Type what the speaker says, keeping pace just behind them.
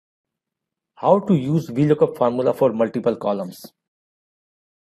How to use VLookup formula for multiple columns.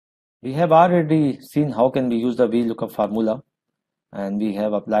 We have already seen how can we use the VLookup formula, and we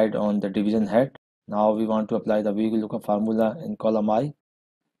have applied on the division head. Now we want to apply the VLookup formula in column I.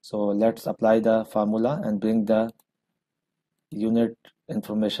 So let's apply the formula and bring the unit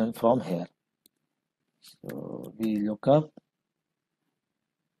information from here. So VLookup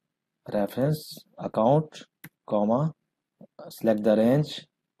reference account, comma, select the range,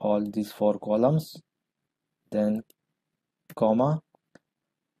 all these 4 columns, then comma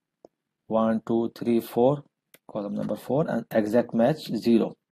 1 2 3 4, column number 4, and exact match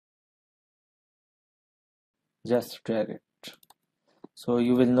 0. Just drag it. So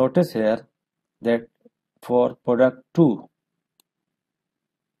you will notice here that for product 2,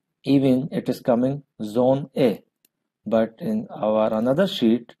 even it is coming zone A, but in our another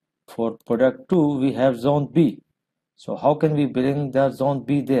sheet for product 2 we have zone B. So how can we bring the zone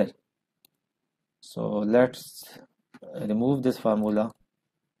B there? So let's remove this formula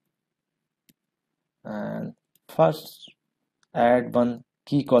and first add one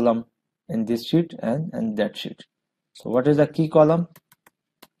key column in this sheet and that sheet. So what is the key column?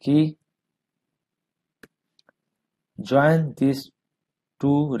 Key, join these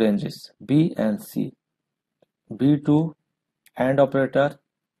two ranges B and C, B2 AND operator,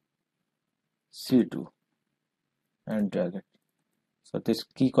 C2, and drag it. So this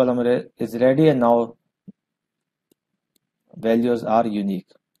key column is ready, and now values are unique.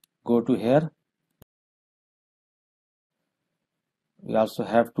 Go to here. We also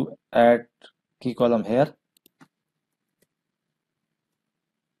have to add key column here,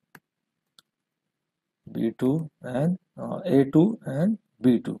 B2 and A2 and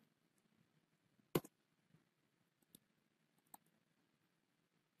B2.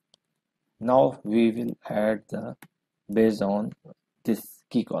 Now we will add the based on this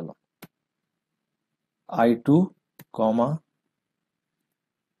key column I2, comma,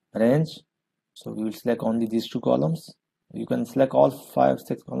 range. So we will select only these 2 columns. You can select all 5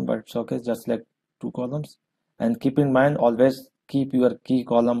 6 columns, but it's okay, just select 2 columns, and keep in mind always keep your key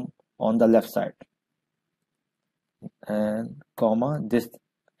column on the left side, and comma this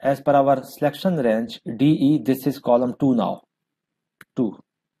as per our selection range DE. This is column 2 now, 2,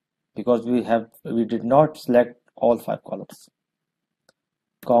 because we did not select all 5 columns,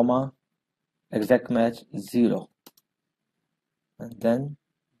 comma exact match 0, and then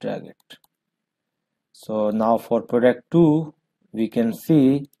drag it. So now for product 2 we can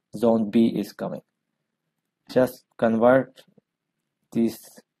see zone B is coming. Just convert these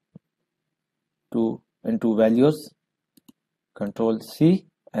two into values, Control C,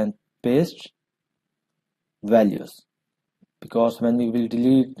 and paste values, because when we will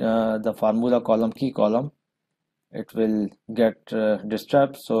delete the formula column, key column, it will get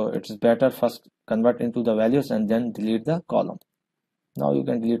disturbed. So it's better first convert into the values and then delete the column. Now you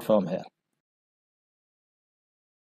can delete from here.